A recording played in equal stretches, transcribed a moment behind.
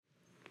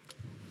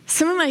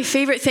Some of my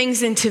favorite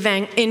things in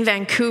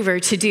Vancouver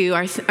to do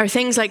are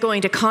things like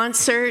going to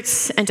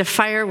concerts and to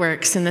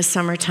fireworks in the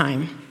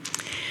summertime.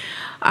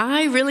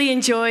 I really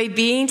enjoy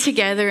being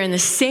together in the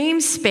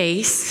same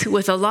space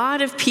with a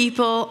lot of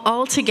people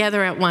all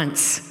together at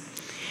once.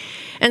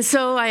 And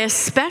so I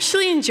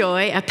especially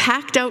enjoy a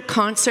packed-out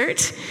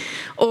concert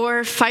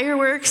or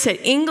fireworks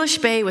at English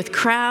Bay with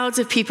crowds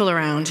of people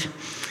around.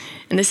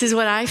 And this is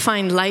what I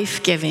find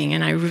life-giving,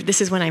 and this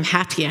is when I'm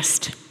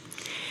happiest.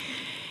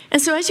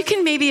 And so as you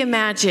can maybe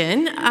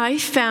imagine, I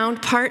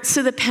found parts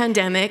of the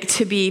pandemic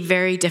to be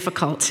very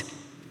difficult.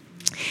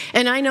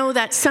 And I know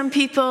that some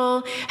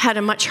people had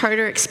a much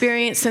harder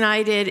experience than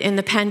I did in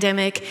the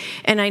pandemic,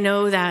 and I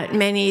know that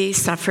many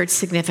suffered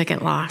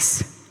significant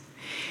loss.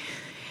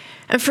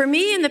 And for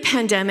me in the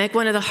pandemic,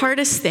 one of the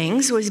hardest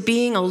things was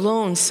being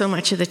alone so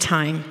much of the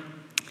time.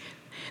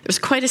 There was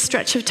quite a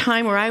stretch of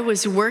time where I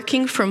was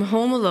working from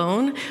home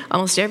alone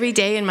almost every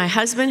day, and my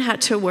husband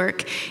had to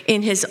work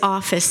in his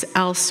office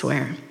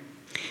elsewhere.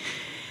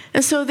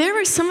 And so there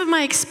were some of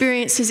my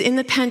experiences in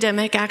the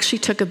pandemic actually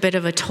took a bit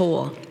of a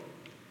toll.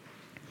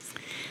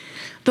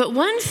 But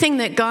one thing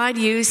that God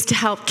used to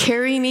help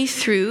carry me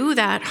through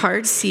that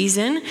hard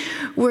season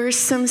were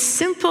some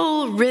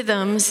simple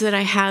rhythms that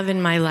I have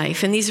in my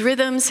life. And these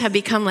rhythms have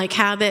become like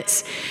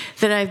habits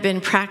that I've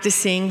been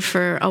practicing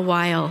for a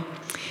while.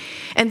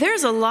 And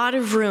there's a lot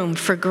of room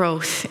for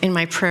growth in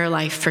my prayer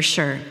life for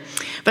sure.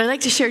 But I'd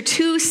like to share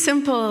two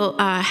simple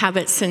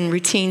habits and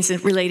routines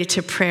related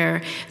to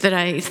prayer that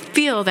I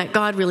feel that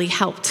God really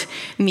helped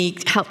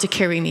to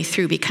carry me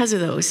through because of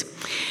those.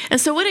 And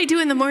so what I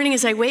do in the morning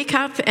is I wake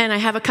up and I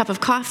have a cup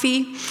of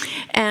coffee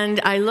and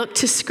I look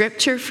to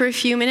Scripture for a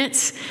few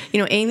minutes,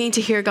 aiming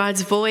to hear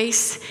God's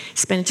voice,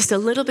 spend just a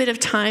little bit of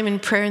time in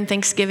prayer and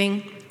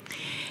thanksgiving.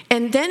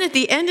 And then at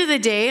the end of the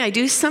day, I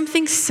do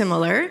something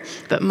similar,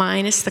 but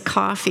minus the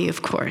coffee,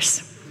 of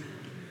course.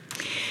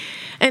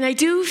 And I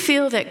do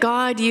feel that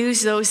God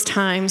used those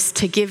times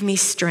to give me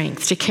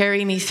strength, to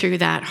carry me through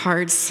that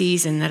hard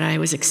season that I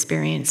was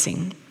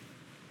experiencing.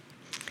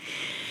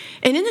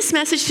 And in this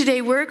message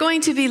today, we're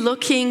going to be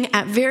looking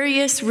at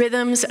various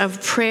rhythms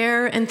of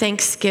prayer and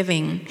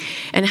thanksgiving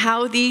and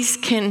how these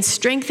can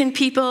strengthen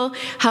people,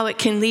 how it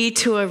can lead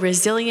to a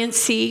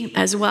resiliency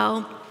as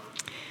well.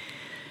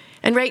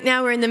 And right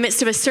now we're in the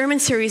midst of a sermon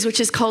series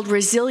which is called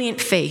Resilient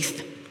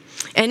Faith.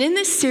 And in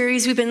this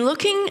series, we've been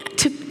looking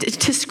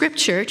to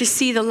Scripture to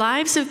see the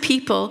lives of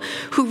people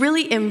who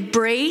really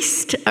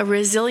embraced a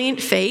resilient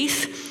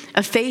faith,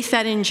 a faith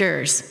that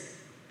endures.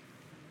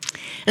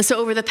 And so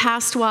over the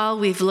past while,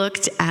 we've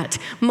looked at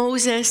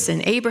Moses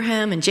and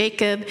Abraham and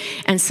Jacob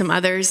and some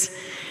others.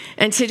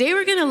 And today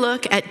we're going to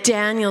look at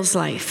Daniel's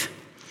life.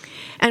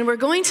 And we're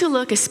going to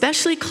look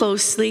especially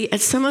closely at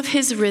some of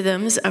his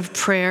rhythms of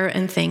prayer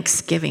and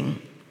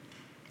thanksgiving.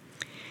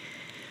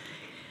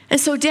 And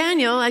so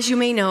Daniel, as you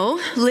may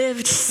know,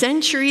 lived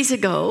centuries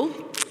ago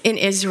in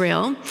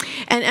Israel.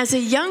 And as a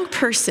young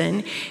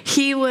person,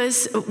 he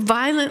was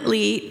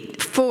violently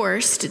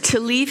forced to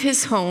leave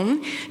his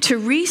home to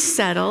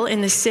resettle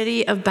in the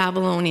city of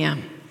Babylonia.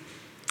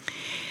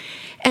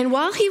 And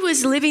while he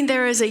was living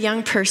there as a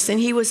young person,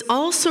 he was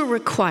also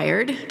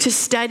required to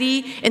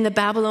study in the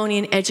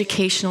Babylonian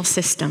educational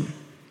system.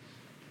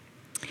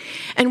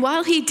 And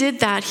while he did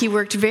that, he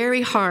worked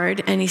very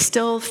hard and he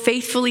still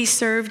faithfully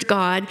served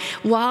God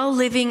while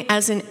living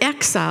as an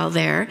exile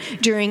there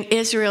during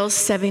Israel's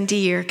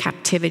 70-year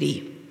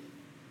captivity.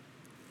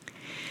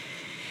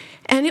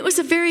 And it was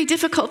a very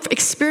difficult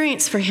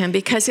experience for him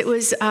because it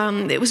was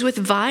with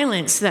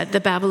violence that the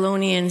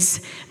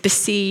Babylonians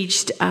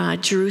besieged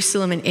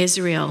Jerusalem and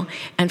Israel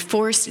and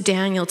forced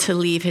Daniel to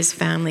leave his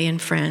family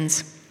and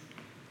friends.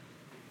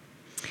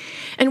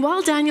 And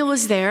while Daniel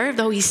was there,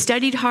 though he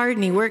studied hard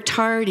and he worked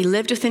hard, he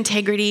lived with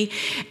integrity,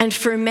 and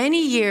for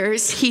many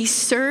years he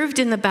served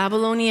in the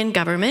Babylonian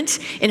government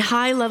in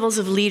high levels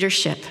of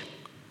leadership.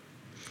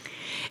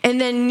 And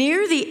then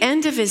near the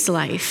end of his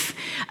life,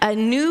 a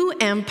new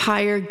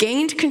empire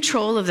gained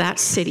control of that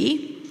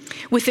city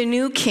with a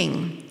new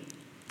king.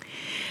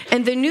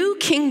 And the new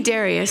King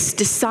Darius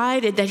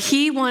decided that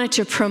he wanted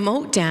to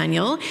promote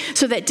Daniel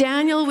so that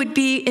Daniel would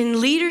be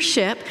in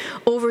leadership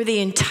over the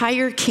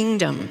entire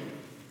kingdom.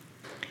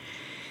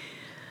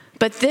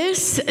 But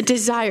this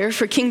desire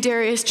for King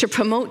Darius to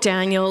promote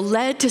Daniel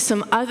led to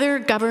some other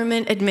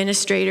government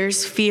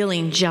administrators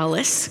feeling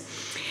jealous.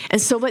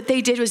 And so what they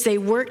did was they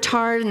worked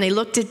hard and they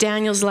looked at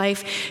Daniel's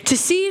life to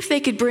see if they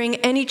could bring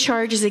any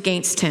charges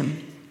against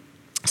him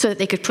so that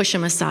they could push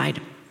him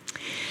aside.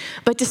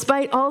 But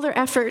despite all their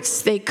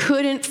efforts, they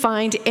couldn't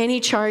find any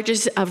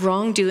charges of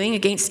wrongdoing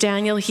against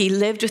Daniel. He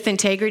lived with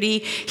integrity.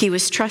 He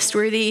was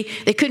trustworthy.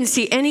 They couldn't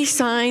see any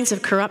signs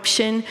of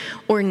corruption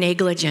or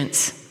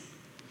negligence.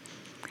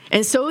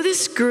 And so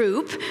this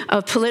group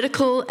of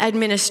political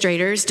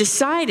administrators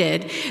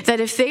decided that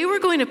if they were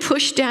going to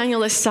push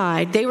Daniel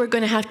aside, they were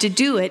going to have to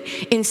do it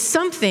in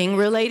something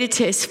related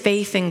to his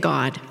faith in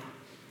God.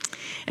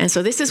 And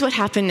so this is what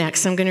happened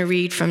next. I'm going to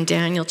read from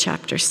Daniel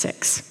chapter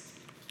 6.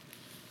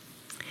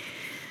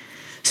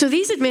 So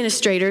these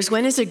administrators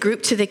went as a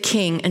group to the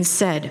king and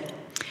said,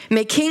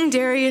 "May King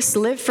Darius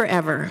live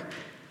forever.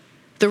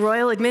 The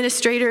royal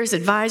administrators,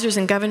 advisors,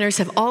 and governors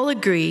have all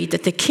agreed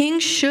that the king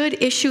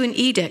should issue an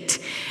edict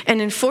and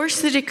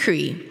enforce the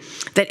decree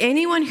that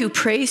anyone who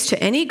prays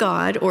to any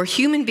god or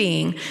human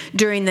being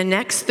during the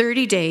next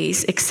 30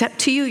 days, except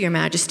to you, your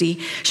majesty,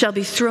 shall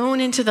be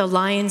thrown into the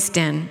lion's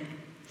den.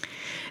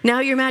 Now,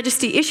 your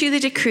majesty, issue the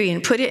decree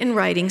and put it in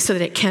writing so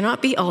that it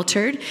cannot be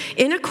altered,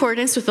 in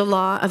accordance with the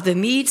law of the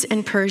Medes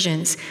and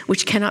Persians,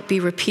 which cannot be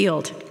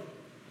repealed."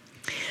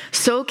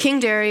 So King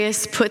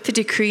Darius put the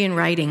decree in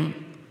writing.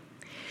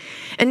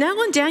 And now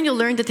when Daniel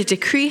learned that the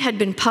decree had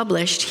been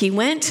published, he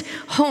went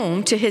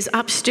home to his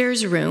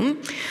upstairs room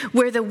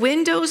where the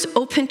windows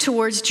opened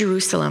towards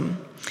Jerusalem.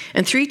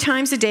 And 3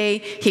 times a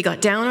day he got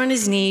down on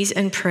his knees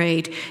and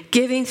prayed,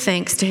 giving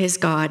thanks to his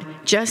God,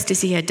 just as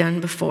he had done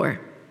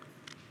before.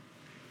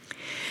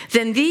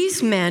 Then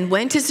these men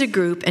went as a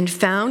group and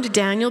found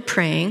Daniel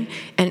praying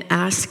and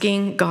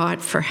asking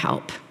God for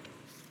help.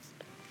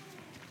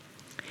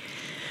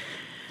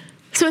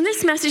 So in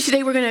this message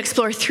today, we're going to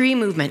explore 3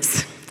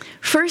 movements.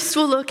 First,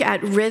 we'll look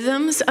at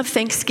rhythms of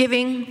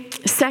thanksgiving.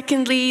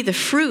 Secondly, the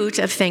fruit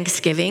of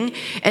thanksgiving.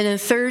 And then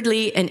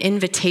thirdly, an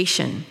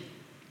invitation.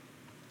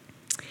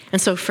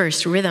 And so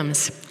first,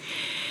 rhythms.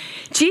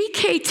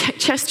 G.K.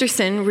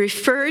 Chesterton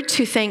referred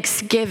to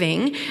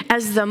thanksgiving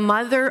as the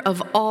mother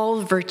of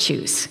all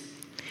virtues.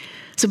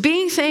 So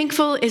being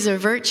thankful is a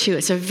virtue.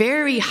 It's a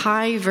very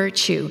high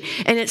virtue.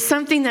 And it's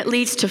something that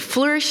leads to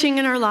flourishing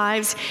in our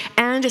lives,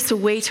 and it's a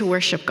way to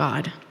worship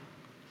God.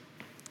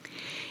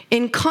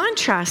 In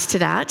contrast to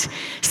that,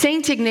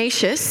 St.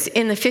 Ignatius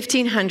in the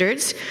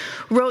 1500s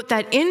wrote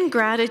that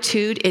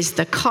ingratitude is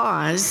the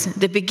cause,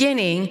 the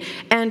beginning,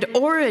 and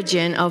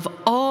origin of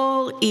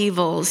all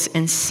evils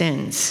and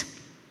sins.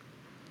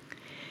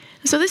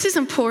 So this is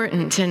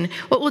important, and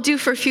what we'll do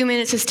for a few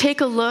minutes is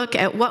take a look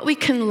at what we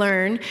can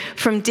learn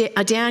from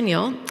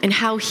Daniel and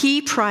how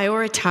he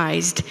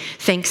prioritized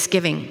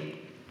thanksgiving.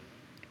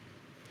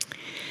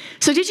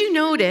 So did you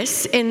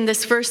notice in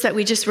this verse that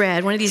we just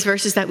read, one of these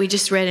verses that we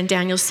just read in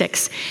Daniel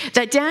 6,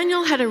 that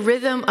Daniel had a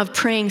rhythm of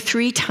praying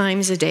 3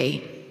 times a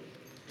day?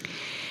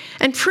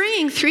 And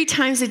praying 3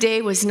 times a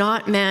day was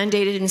not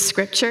mandated in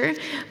Scripture,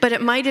 but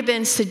it might have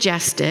been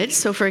suggested.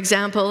 So for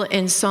example,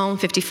 in Psalm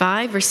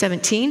 55, verse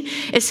 17,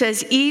 it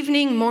says,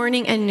 "Evening,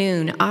 morning, and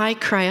noon, I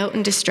cry out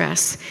in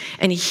distress,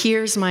 and he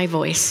hears my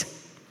voice."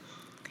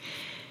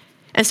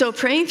 And so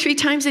praying 3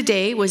 times a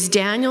day was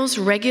Daniel's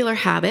regular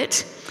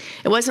habit.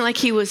 It wasn't like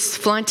he was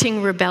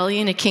flaunting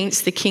rebellion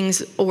against the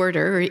king's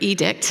order or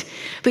edict,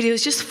 but he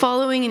was just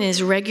following in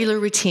his regular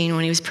routine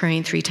when he was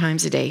praying 3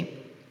 times a day.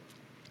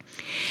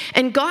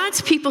 And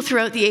God's people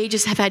throughout the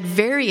ages have had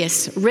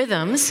various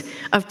rhythms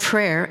of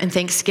prayer and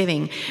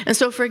thanksgiving. And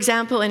so, for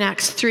example, in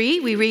Acts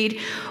 3, we read,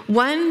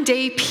 "One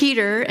day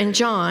Peter and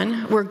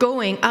John were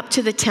going up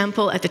to the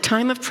temple at the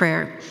time of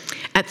prayer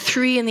at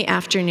 3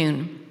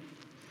 in-the-afternoon.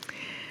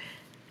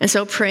 And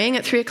so praying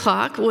at 3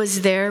 o'clock was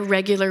their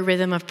regular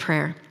rhythm of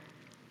prayer.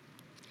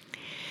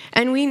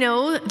 And we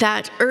know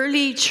that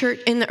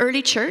in the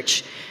early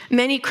church,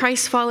 many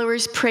Christ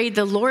followers prayed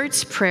the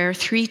Lord's Prayer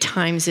 3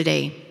 times a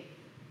day.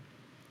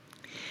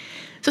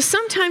 So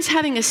sometimes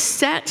having a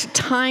set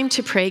time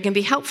to pray can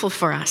be helpful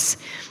for us,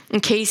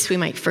 in case we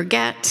might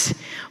forget,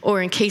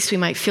 or in case we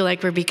might feel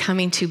like we're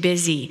becoming too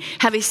busy.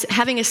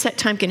 Having a set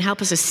time can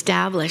help us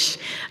establish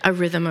a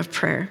rhythm of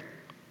prayer.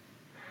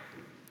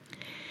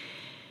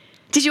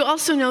 Did you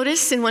also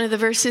notice in one of the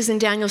verses in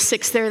Daniel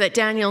 6 there that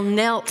Daniel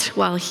knelt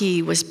while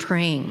he was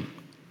praying?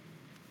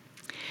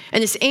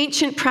 And this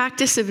ancient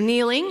practice of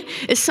kneeling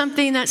is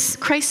something that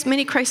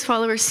many Christ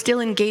followers still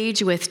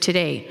engage with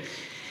today.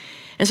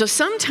 And so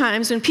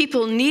sometimes when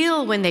people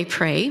kneel when they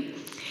pray,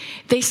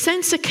 they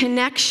sense a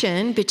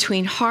connection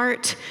between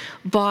heart,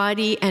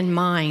 body, and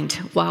mind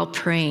while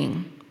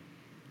praying.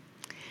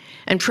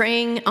 And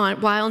praying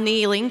while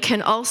kneeling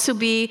can also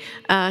be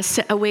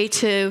a way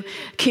to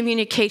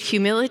communicate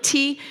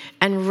humility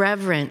and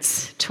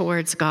reverence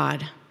towards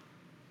God.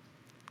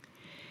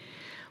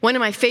 One of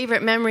my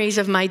favorite memories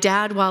of my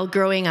dad while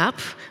growing up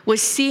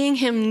was seeing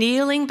him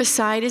kneeling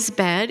beside his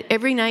bed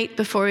every night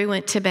before he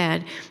went to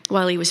bed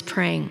while he was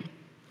praying.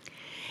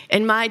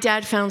 And my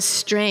dad found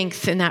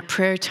strength in that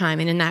prayer time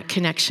and in that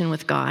connection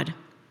with God.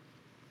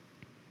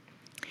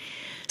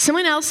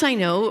 Someone else I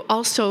know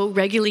also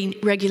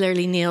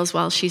regularly kneels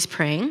while she's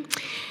praying.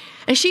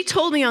 And she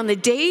told me on the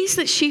days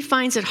that she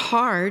finds it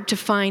hard to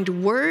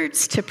find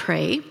words to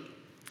pray,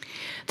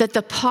 that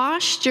the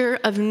posture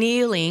of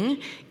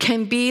kneeling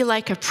can be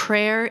like a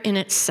prayer in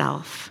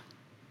itself.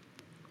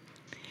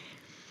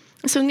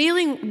 So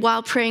kneeling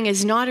while praying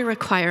is not a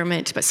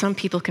requirement, but some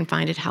people can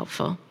find it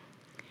helpful.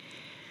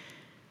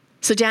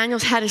 So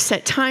Daniel's had a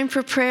set time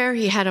for prayer.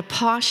 He had a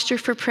posture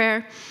for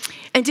prayer.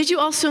 And did you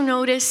also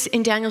notice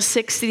in Daniel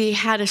 6 that he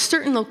had a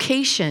certain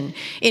location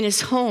in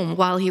his home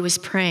while he was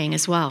praying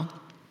as well?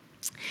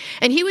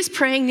 And he was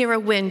praying near a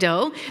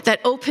window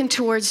that opened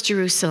towards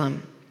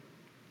Jerusalem.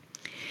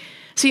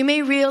 So you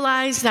may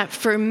realize that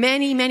for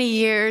many, many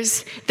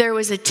years, there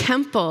was a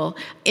temple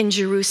in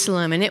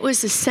Jerusalem, and it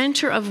was the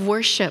center of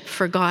worship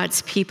for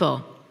God's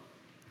people.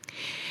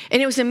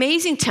 And it was an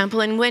amazing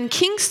temple, and when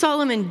King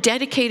Solomon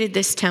dedicated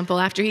this temple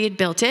after he had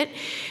built it,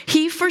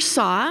 he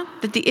foresaw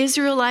that the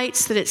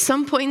Israelites, that at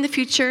some point in the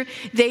future,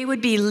 they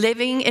would be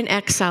living in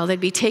exile. They'd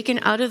be taken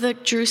out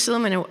of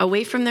Jerusalem and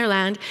away from their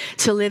land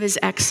to live as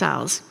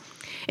exiles.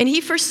 And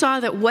he foresaw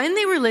that when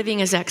they were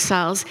living as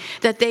exiles,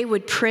 that they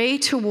would pray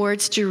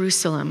towards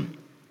Jerusalem.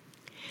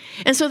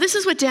 And so this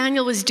is what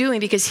Daniel was doing,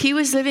 because he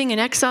was living in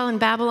exile in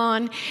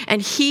Babylon,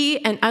 and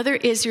he and other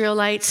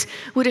Israelites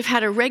would have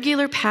had a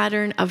regular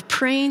pattern of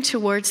praying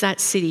towards that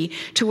city,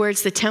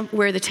 towards the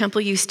where the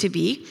temple used to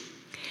be.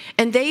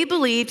 And they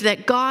believed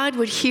that God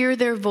would hear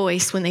their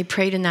voice when they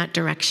prayed in that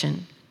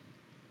direction.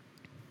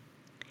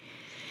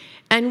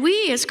 And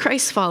we, as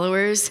Christ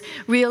followers,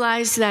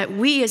 realize that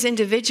we as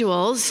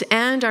individuals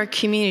and our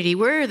community,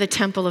 we're the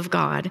temple of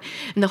God,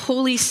 and the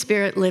Holy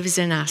Spirit lives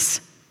in us.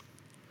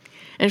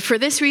 And for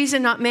this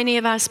reason, not many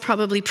of us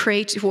probably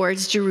pray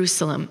towards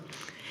Jerusalem.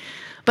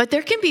 But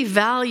there can be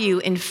value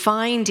in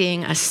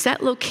finding a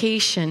set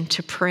location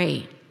to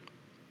pray.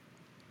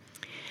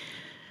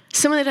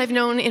 Someone that I've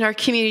known in our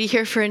community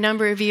here for a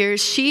number of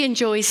years, she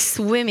enjoys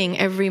swimming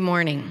every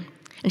morning.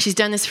 And she's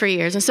done this for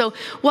years. And so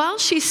while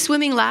she's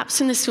swimming laps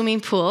in the swimming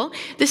pool,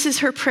 this is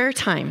her prayer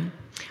time.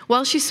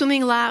 While she's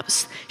swimming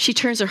laps, she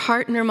turns her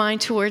heart and her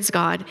mind towards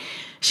God.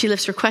 She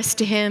lifts requests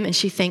to him, and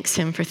she thanks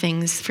him for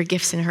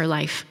gifts in her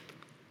life.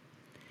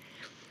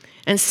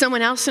 And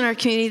someone else in our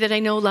community that I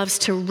know loves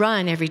to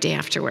run every day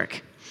after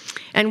work.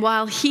 And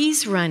while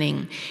he's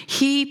running,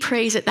 he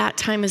prays at that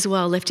time as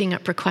well, lifting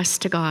up requests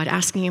to God,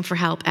 asking him for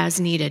help as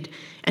needed,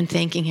 and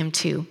thanking him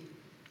too.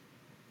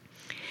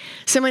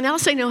 Someone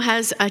else I know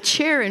has a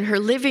chair in her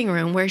living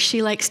room where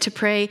she likes to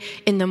pray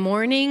in the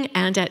morning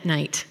and at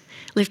night,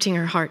 lifting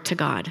her heart to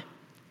God.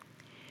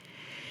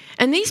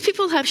 And these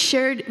people have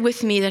shared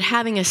with me that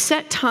having a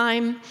set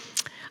time,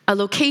 a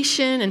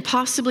location, and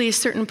possibly a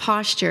certain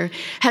posture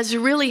has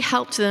really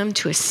helped them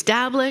to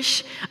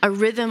establish a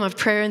rhythm of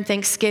prayer and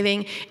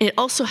thanksgiving, and it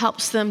also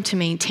helps them to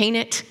maintain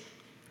it.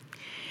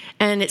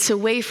 And it's a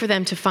way for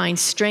them to find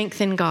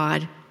strength in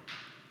God,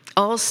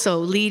 also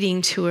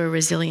leading to a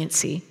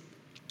resiliency.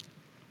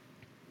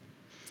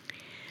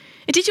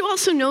 And did you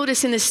also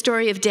notice in the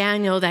story of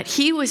Daniel that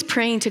he was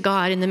praying to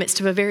God in the midst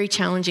of a very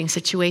challenging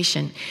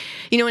situation?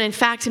 And in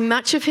fact,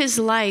 much of his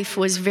life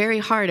was very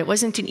hard. It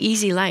wasn't an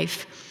easy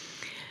life.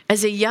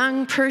 As a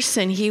young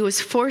person, he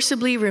was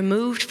forcibly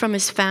removed from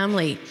his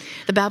family.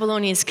 The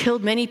Babylonians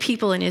killed many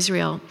people in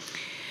Israel.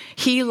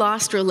 He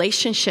lost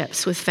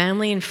relationships with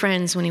family and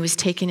friends when he was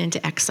taken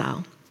into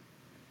exile.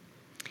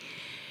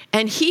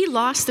 And he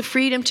lost the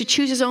freedom to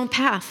choose his own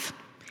path.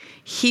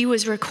 He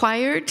was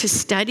required to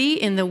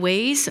study in the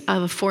ways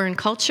of a foreign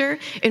culture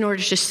in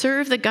order to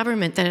serve the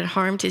government that had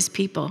harmed his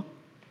people.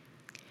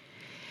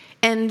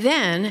 And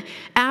then,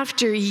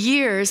 after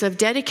years of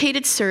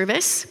dedicated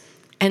service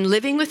and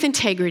living with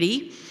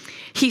integrity,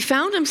 he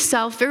found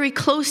himself very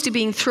close to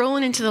being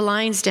thrown into the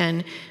lion's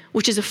den,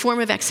 which is a form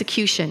of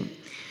execution,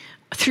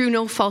 through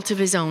no fault of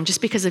his own,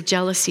 just because of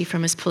jealousy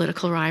from his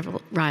political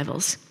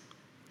rivals.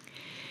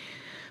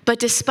 But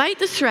despite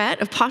the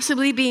threat of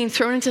possibly being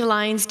thrown into the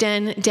lion's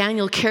den,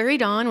 Daniel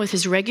carried on with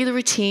his regular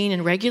routine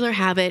and regular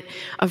habit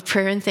of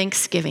prayer and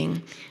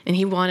thanksgiving, and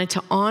he wanted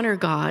to honor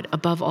God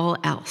above all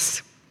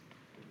else.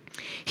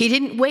 He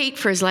didn't wait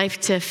for his life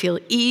to feel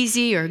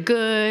easy or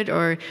good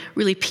or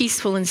really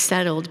peaceful and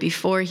settled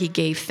before he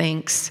gave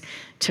thanks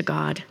to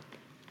God.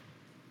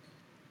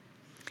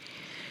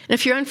 And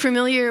if you're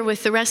unfamiliar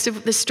with the rest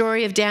of the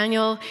story of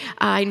Daniel,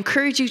 I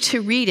encourage you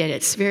to read it.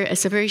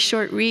 It's a very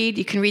short read.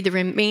 You can read the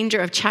remainder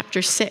of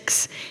chapter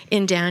 6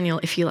 in Daniel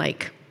if you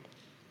like.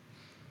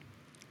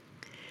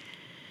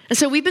 And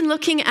so we've been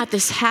looking at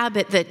this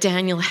habit that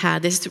Daniel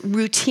had, this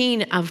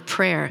routine of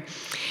prayer.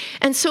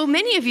 And so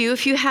many of you,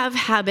 if you have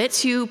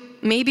habits,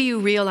 maybe you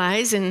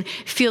realize and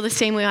feel the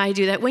same way I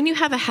do, that when you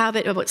have a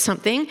habit about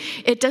something,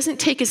 it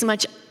doesn't take as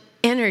much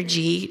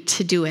energy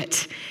to do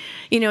it.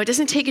 It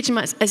doesn't take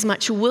as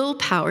much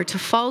willpower to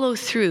follow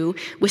through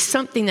with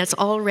something that's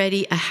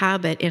already a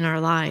habit in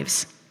our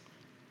lives.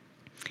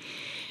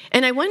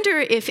 And I wonder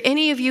if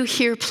any of you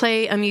here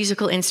play a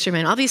musical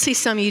instrument. Obviously,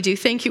 some of you do.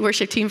 Thank you,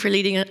 worship team, for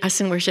leading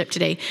us in worship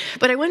today.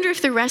 But I wonder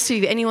if the rest of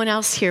you, anyone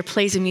else here,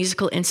 plays a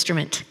musical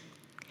instrument.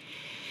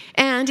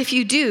 And if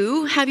you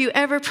do, have you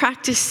ever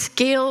practiced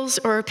scales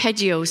or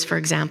arpeggios, for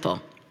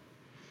example?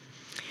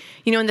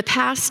 In the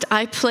past,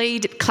 I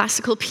played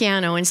classical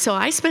piano, and so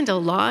I spent a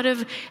lot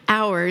of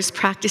hours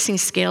practicing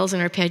scales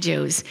and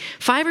arpeggios,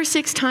 5 or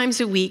 6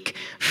 times a week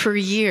for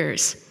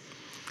years.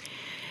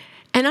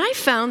 And I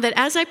found that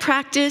as I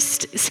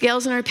practiced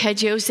scales and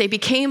arpeggios, they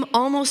became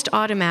almost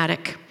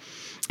automatic,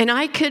 and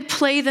I could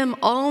play them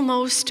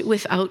almost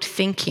without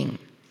thinking.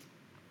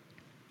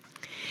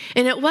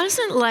 And it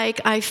wasn't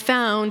like I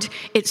found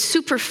it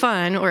super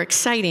fun or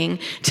exciting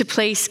to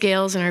play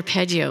scales and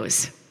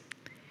arpeggios.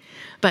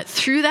 But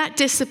through that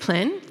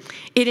discipline,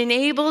 It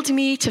enabled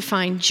me to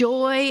find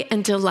joy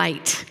and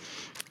delight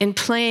in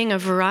playing a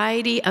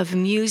variety of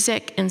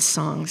music and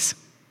songs.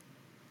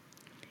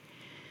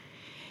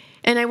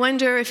 And I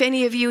wonder if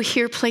any of you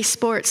here play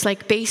sports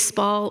like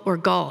baseball or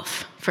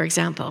golf, for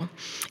example.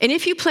 And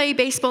if you play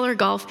baseball or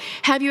golf,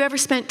 have you ever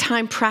spent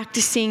time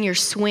practicing your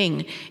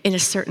swing in a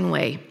certain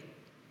way?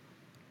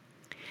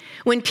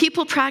 When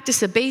people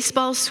practice a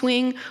baseball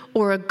swing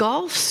or a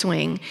golf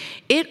swing,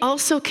 it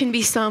also can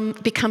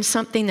become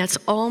something that's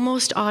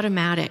almost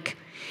automatic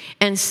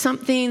and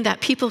something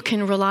that people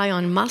can rely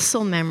on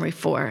muscle memory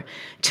for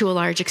to a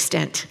large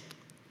extent.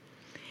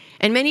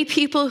 And many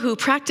people who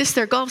practice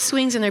their golf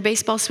swings and their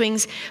baseball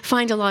swings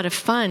find a lot of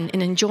fun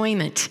and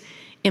enjoyment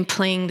in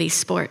playing these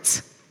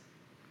sports.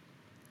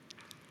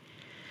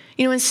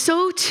 And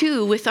so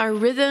too with our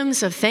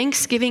rhythms of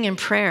thanksgiving and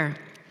prayer.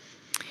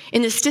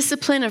 In this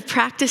discipline of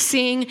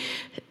practicing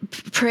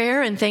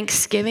prayer and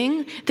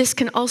thanksgiving, this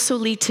can also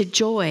lead to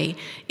joy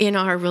in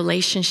our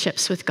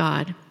relationships with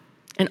God,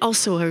 and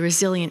also a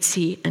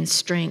resiliency and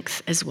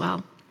strength as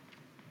well.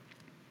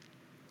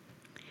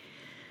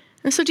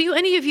 And so do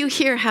any of you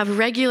here have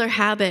regular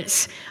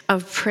habits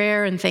of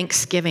prayer and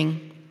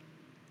thanksgiving?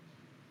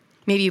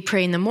 Maybe you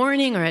pray in the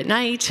morning or at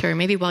night, or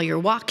maybe while you're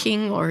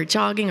walking or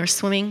jogging or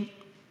swimming.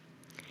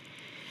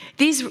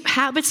 These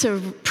habits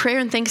of prayer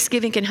and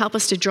thanksgiving can help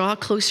us to draw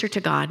closer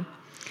to God,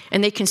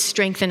 and they can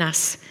strengthen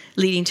us,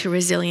 leading to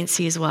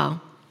resiliency as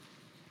well.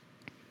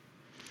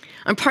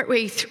 I'm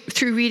partway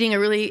through reading a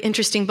really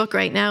interesting book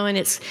right now, and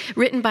it's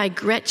written by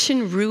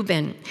Gretchen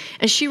Rubin.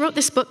 And she wrote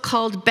this book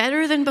called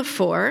Better Than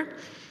Before,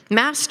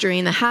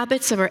 Mastering the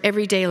Habits of Our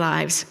Everyday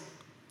Lives.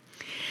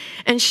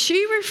 And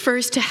she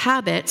refers to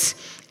habits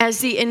as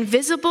the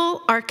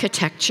invisible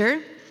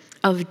architecture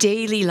of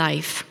daily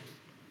life.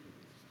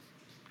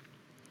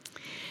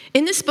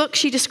 In this book,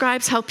 she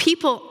describes how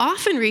people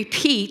often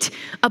repeat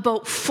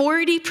about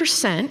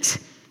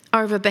 40%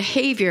 of a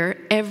behavior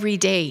every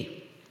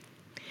day.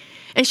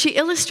 And she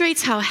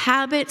illustrates how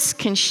habits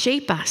can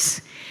shape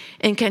us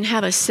and can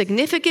have a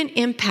significant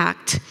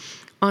impact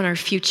on our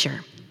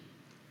future.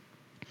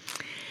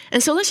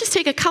 And so let's just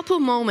take a couple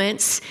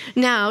moments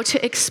now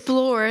to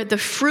explore the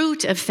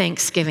fruit of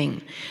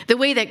thanksgiving, the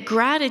way that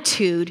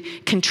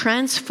gratitude can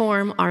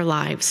transform our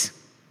lives.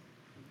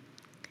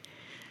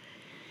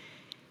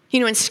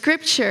 In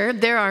Scripture,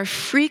 there are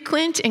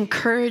frequent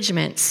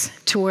encouragements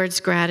towards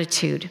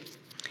gratitude.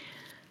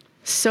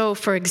 So,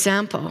 for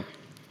example,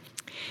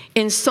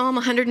 in Psalm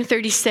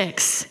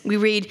 136, we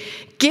read,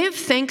 "Give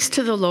thanks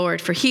to the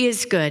Lord, for he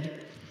is good.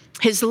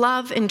 His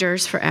love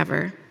endures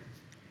forever."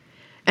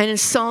 And in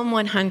Psalm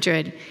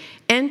 100,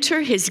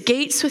 "Enter his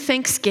gates with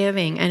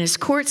thanksgiving and his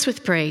courts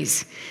with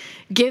praise.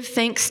 Give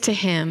thanks to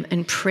him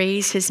and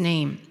praise his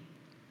name."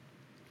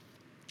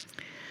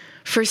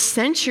 For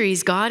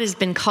centuries, God has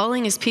been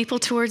calling his people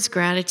towards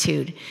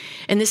gratitude,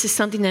 and this is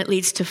something that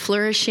leads to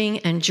flourishing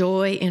and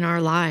joy in our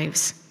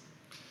lives.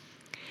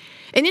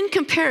 And in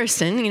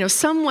comparison,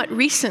 somewhat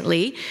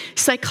recently,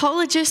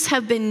 psychologists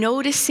have been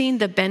noticing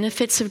the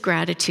benefits of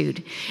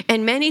gratitude.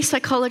 And many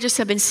psychologists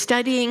have been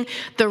studying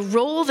the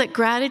role that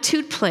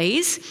gratitude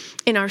plays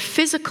in our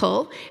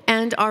physical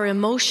and our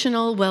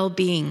emotional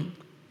well-being.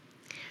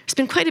 There's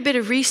been quite a bit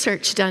of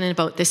research done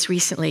about this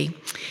recently.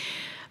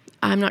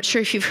 I'm not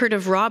sure if you've heard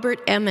of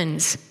Robert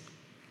Emmons.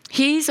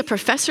 He's a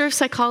professor of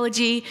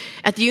psychology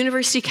at the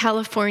University of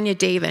California,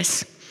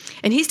 Davis.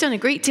 And he's done a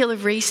great deal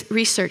of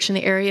research in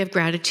the area of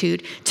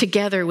gratitude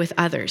together with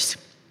others.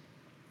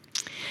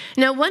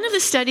 Now, one of the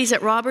studies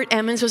that Robert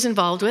Emmons was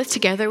involved with,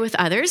 together with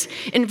others,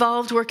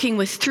 involved working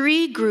with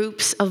 3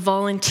 groups of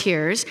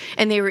volunteers,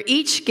 and they were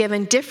each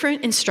given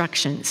different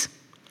instructions.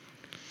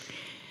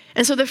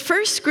 And so the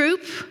first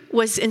group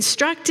was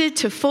instructed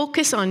to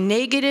focus on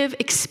negative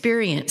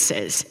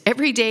experiences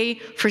every day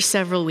for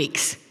several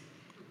weeks.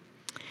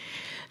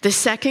 The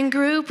second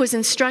group was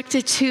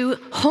instructed to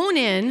hone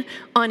in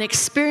on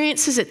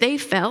experiences that they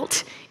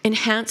felt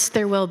enhanced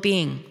their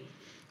well-being.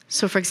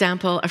 So, for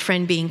example, a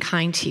friend being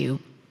kind to you.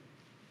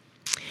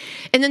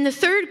 And then the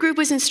third group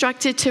was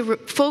instructed to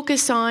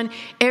focus on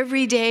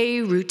everyday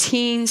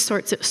routine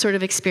sort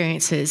of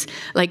experiences,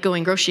 like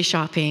going grocery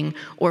shopping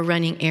or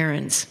running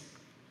errands.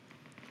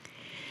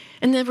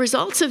 And the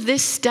results of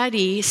this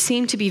study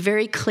seem to be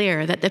very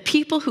clear, that the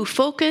people who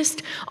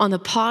focused on the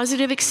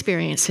positive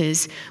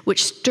experiences,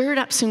 which stirred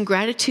up some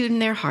gratitude in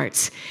their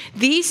hearts,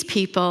 these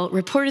people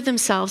reported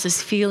themselves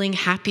as feeling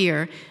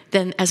happier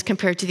than as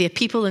compared to the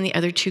people in the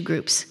other 2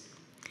 groups.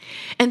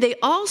 And they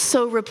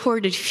also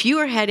reported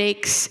fewer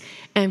headaches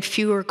and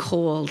fewer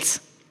colds.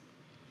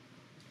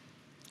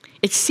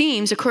 It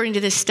seems, according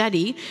to this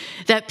study,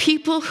 that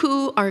people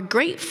who are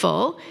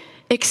grateful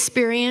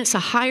experience a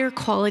higher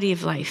quality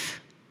of life.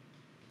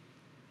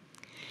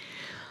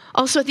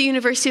 Also at the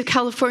University of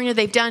California,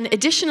 they've done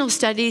additional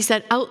studies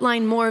that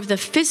outline more of the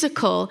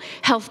physical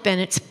health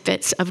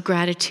benefits of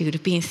gratitude,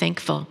 of being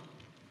thankful.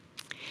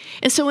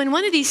 And so in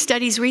one of these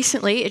studies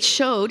recently, it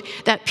showed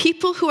that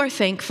people who are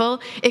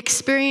thankful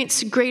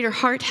experience greater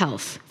heart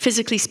health,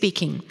 physically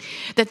speaking,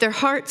 that their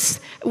hearts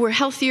were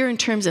healthier in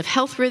terms of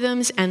health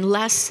rhythms and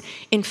less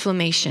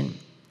inflammation.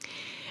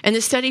 And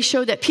the study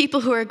showed that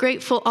people who are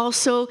grateful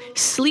also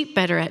sleep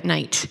better at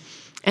night,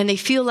 and they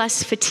feel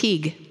less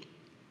fatigue.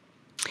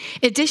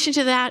 In addition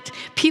to that,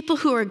 people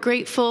who are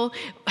grateful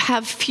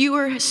have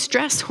fewer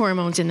stress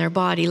hormones in their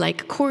body,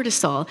 like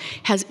cortisol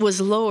was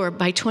lower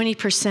by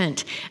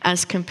 20%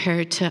 as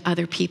compared to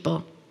other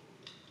people.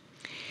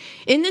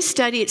 In this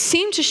study, it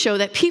seemed to show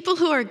that people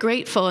who are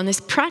grateful, and this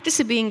practice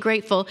of being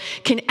grateful,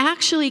 can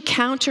actually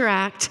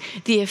counteract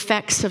the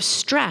effects of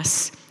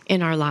stress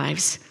in our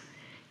lives,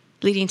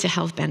 leading to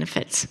health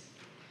benefits.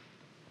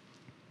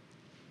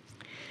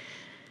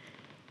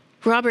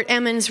 Robert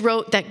Emmons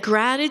wrote that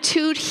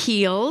gratitude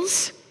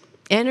heals,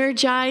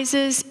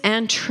 energizes,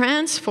 and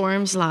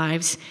transforms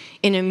lives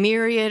in a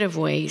myriad of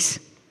ways.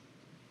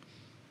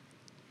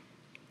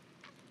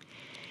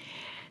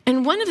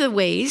 And one of the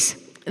ways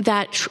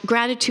that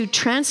gratitude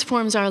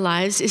transforms our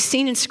lives is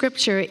seen in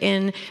Scripture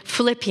in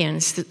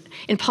Philippians,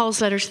 in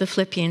Paul's letter to the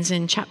Philippians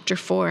in chapter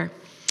 4.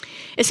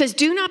 It says,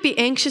 "Do not be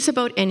anxious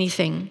about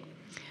anything,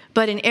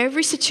 but in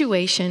every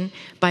situation,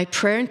 by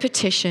prayer and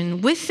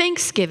petition, with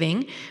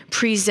thanksgiving,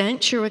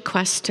 present your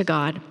requests to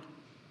God.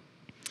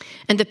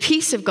 And the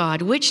peace of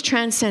God, which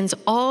transcends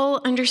all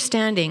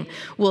understanding,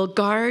 will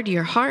guard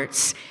your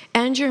hearts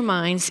and your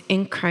minds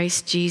in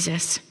Christ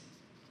Jesus."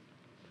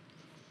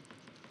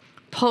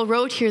 Paul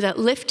wrote here that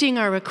lifting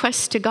our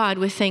requests to God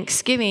with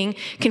thanksgiving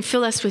can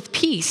fill us with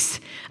peace,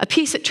 a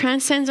peace that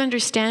transcends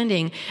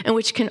understanding and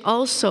which can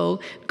also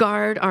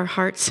guard our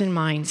hearts and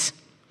minds.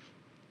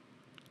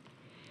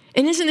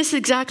 And isn't this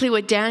exactly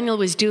what Daniel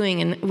was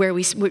doing and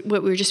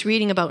what we were just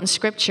reading about in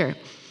Scripture?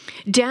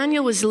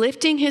 Daniel was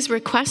lifting his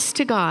requests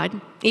to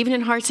God, even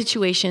in hard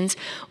situations,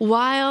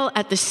 while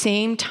at the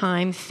same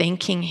time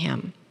thanking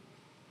him.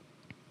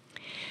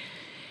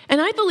 And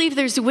I believe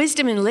there's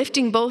wisdom in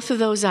lifting both of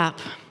those up.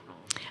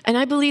 And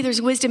I believe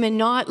there's wisdom in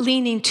not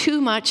leaning too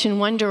much in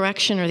one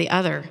direction or the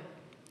other.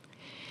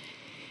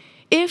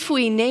 If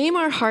we name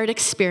our hard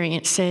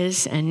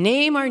experiences and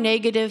name our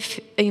negative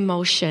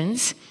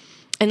emotions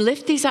and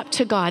lift these up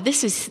to God,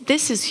 this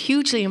is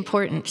hugely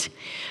important.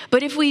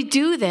 But if we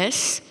do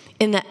this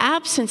in the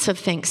absence of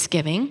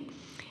thanksgiving,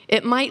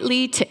 it might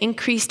lead to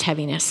increased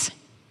heaviness.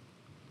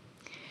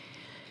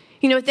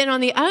 Then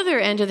on the other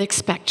end of the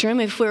spectrum,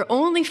 if we're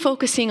only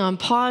focusing on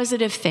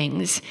positive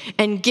things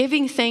and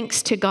giving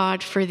thanks to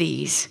God for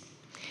these,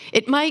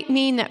 it might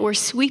mean that we're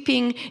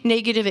sweeping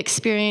negative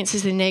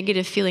experiences and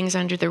negative feelings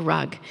under the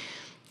rug,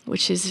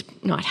 which is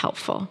not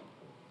helpful.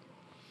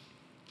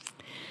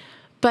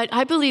 But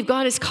I believe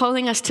God is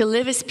calling us to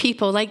live as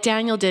people, like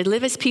Daniel did,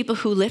 live as people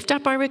who lift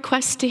up our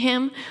requests to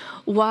him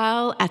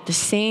while at the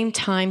same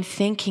time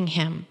thanking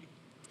him.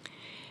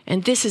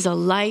 And this is a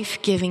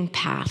life-giving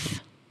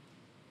path.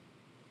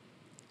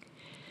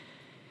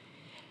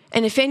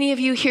 And if any of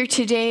you here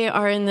today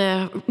are in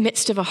the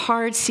midst of a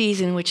hard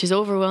season, which is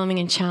overwhelming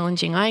and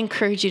challenging, I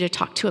encourage you to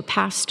talk to a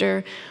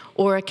pastor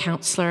or a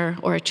counselor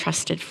or a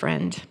trusted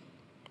friend.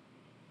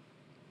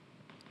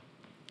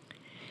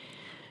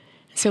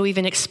 So we've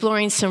been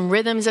exploring some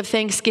rhythms of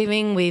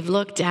Thanksgiving. We've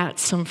looked at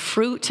some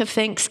fruit of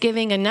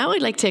Thanksgiving. And now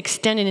I'd like to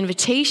extend an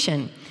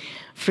invitation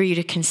for you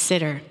to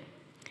consider.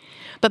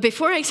 But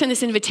before I extend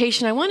this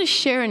invitation, I want to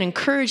share an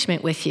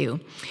encouragement with you.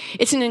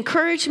 It's an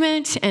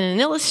encouragement and an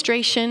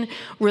illustration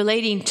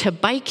relating to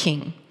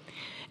biking,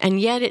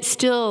 and yet it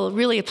still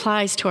really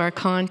applies to our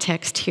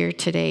context here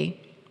today.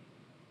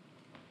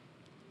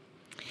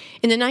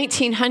 In the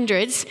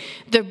 1900s,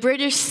 the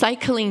British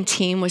cycling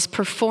team was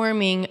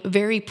performing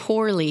very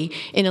poorly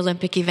in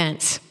Olympic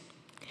events.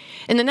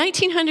 In the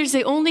 1900s,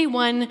 they only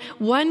won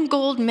one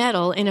gold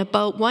medal in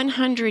about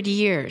 100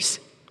 years.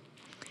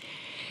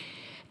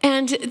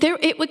 And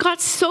it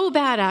got so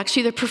bad,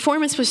 actually, the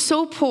performance was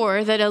so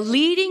poor that a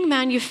leading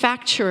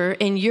manufacturer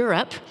in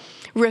Europe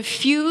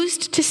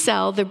refused to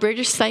sell the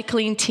British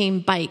cycling team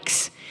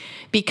bikes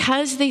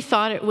because they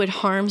thought it would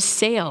harm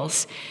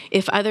sales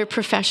if other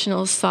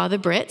professionals saw the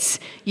Brits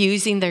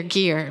using their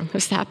gear. It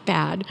was that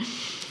bad.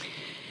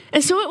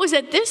 And so it was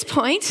at this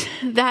point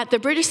that the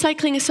British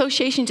Cycling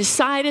Association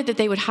decided that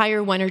they would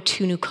hire one or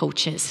two new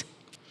coaches.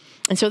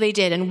 And so they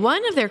did. And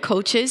one of their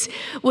coaches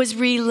was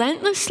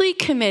relentlessly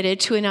committed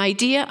to an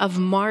idea of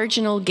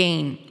marginal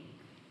gain.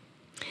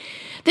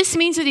 This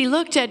means that he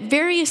looked at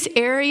various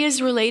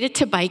areas related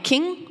to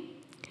biking,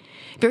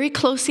 very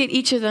closely at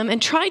each of them, and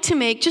tried to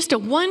make just a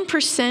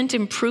 1%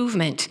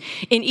 improvement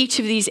in each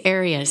of these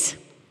areas.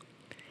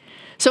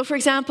 So, for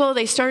example,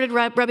 they started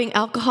rubbing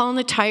alcohol on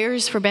the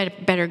tires for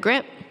better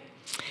grip.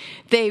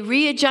 They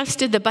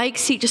readjusted the bike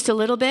seat just a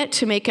little bit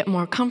to make it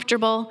more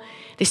comfortable.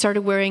 They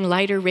started wearing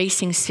lighter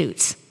racing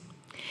suits.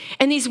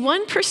 And these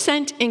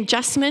 1%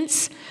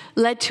 adjustments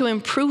led to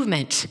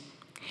improvement.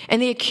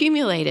 And they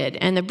accumulated,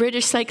 and the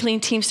British cycling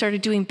team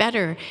started doing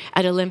better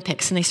at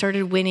Olympics, and they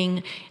started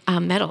winning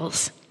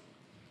medals.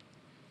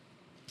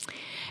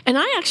 And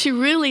I actually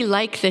really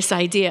like this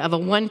idea of a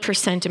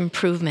 1%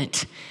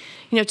 improvement.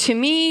 To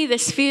me,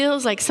 this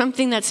feels like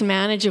something that's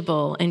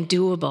manageable and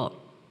doable.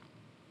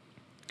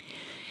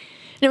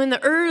 Now, in the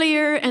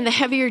earlier and the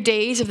heavier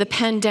days of the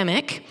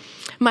pandemic,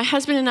 my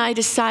husband and I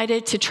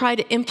decided to try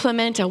to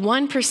implement a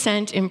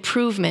 1%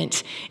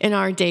 improvement in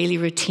our daily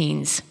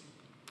routines.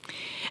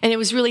 And it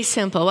was really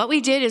simple. What we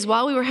did is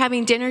while we were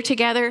having dinner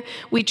together,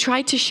 we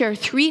tried to share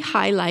 3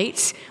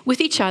 highlights with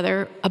each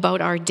other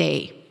about our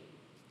day.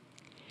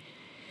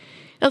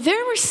 Now,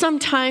 there were some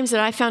times that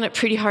I found it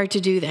pretty hard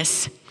to do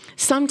this.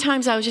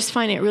 Sometimes I was just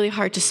finding it really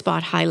hard to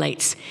spot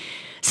highlights.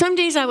 Some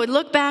days I would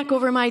look back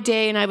over my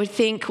day and I would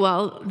think,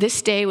 well,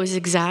 this day was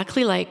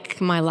exactly like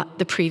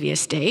the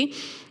previous day,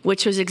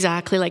 which was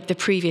exactly like the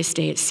previous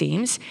day, it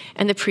seems,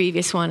 and the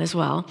previous one as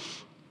well.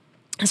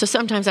 And so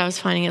sometimes I was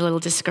finding it a little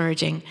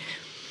discouraging.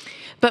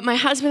 But my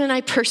husband and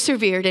I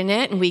persevered in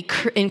it, and we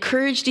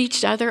encouraged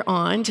each other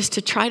on just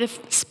to try to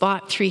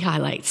spot 3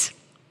 highlights.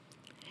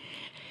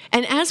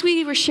 And as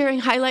we were sharing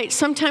highlights,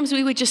 sometimes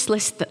we would just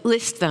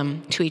list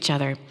them to each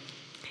other.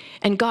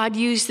 And God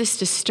used this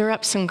to stir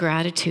up some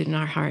gratitude in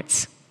our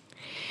hearts.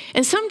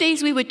 And some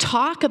days we would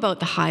talk about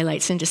the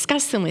highlights and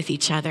discuss them with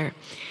each other.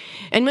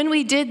 And when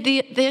we did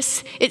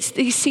this,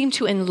 they seemed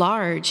to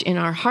enlarge in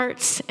our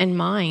hearts and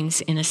minds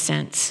in a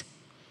sense,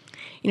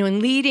 and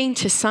leading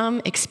to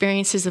some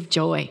experiences of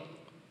joy.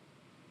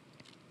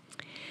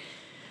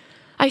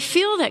 I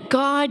feel that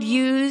God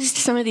used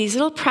some of these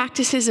little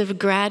practices of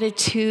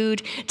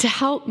gratitude to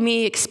help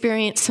me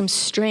experience some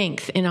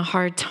strength in a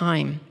hard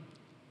time.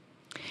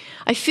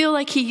 I feel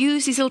like he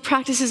used these little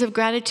practices of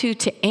gratitude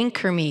to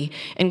anchor me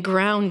and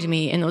ground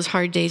me in those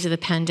hard days of the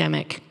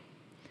pandemic.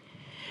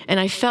 And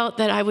I felt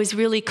that I was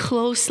really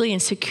closely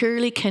and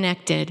securely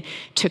connected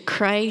to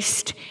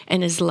Christ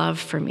and his love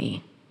for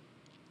me.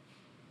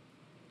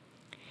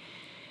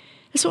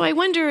 So I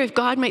wonder if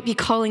God might be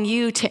calling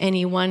you to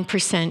any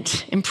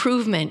 1%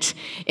 improvement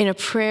in a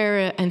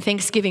prayer and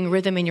thanksgiving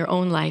rhythm in your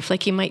own life,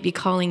 like he might be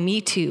calling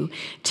me to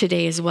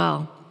today as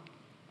well.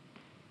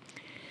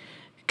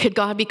 Could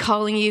God be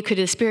calling you? Could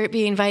the Spirit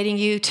be inviting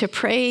you to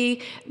pray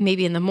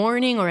maybe in the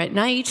morning or at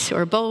night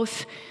or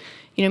both?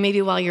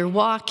 Maybe while you're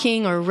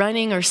walking or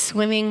running or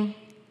swimming.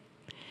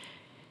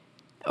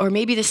 Or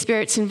maybe the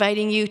Spirit's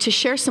inviting you to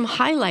share some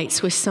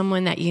highlights with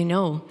someone that you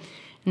know.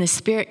 And the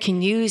Spirit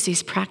can use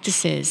these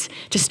practices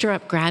to stir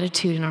up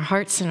gratitude in our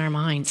hearts and our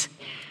minds.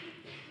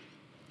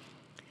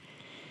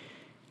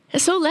 And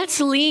so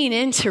let's lean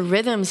into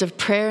rhythms of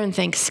prayer and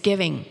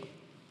thanksgiving.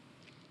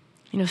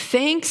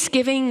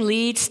 Thanksgiving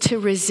leads to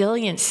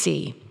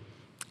resiliency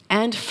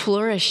and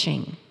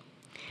flourishing.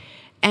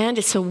 And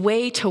it's a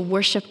way to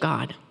worship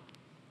God.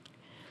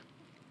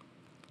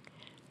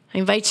 I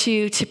invite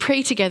you to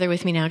pray together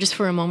with me now, just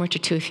for a moment or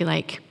two, if you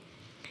like.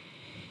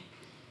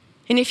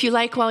 And if you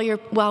like,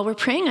 while we're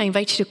praying, I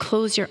invite you to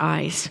close your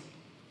eyes.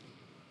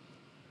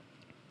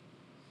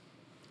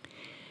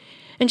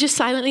 And just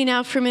silently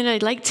now for a minute,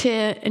 I'd like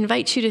to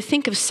invite you to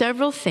think of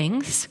several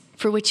things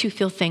for which you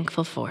feel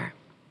thankful for.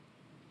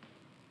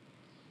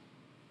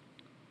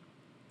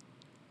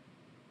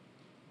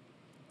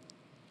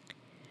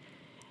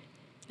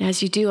 And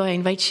as you do, I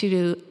invite you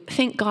to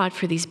thank God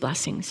for these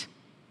blessings.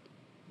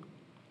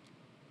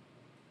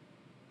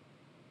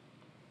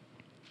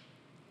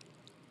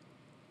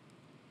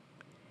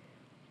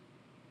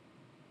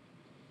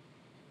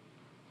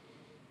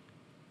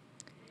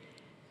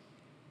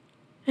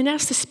 And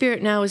ask the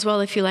Spirit now as well,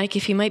 if you like,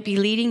 if he might be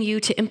leading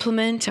you to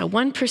implement a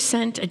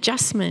 1%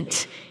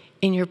 adjustment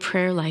in your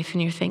prayer life,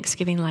 in your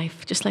Thanksgiving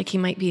life, just like he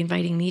might be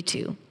inviting me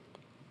to.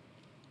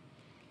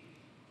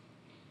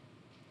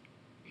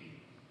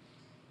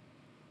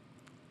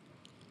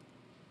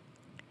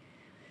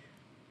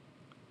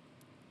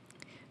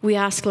 We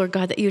ask, Lord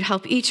God, that you'd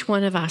help each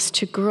one of us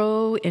to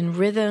grow in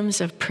rhythms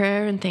of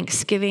prayer and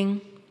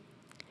thanksgiving,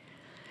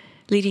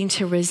 leading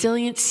to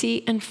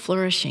resiliency and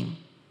flourishing.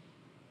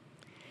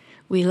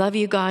 We love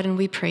you, God, and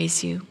we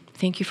praise you.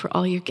 Thank you for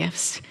all your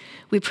gifts.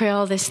 We pray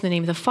all this in the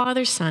name of the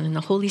Father, Son, and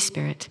the Holy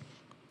Spirit.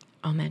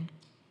 Amen.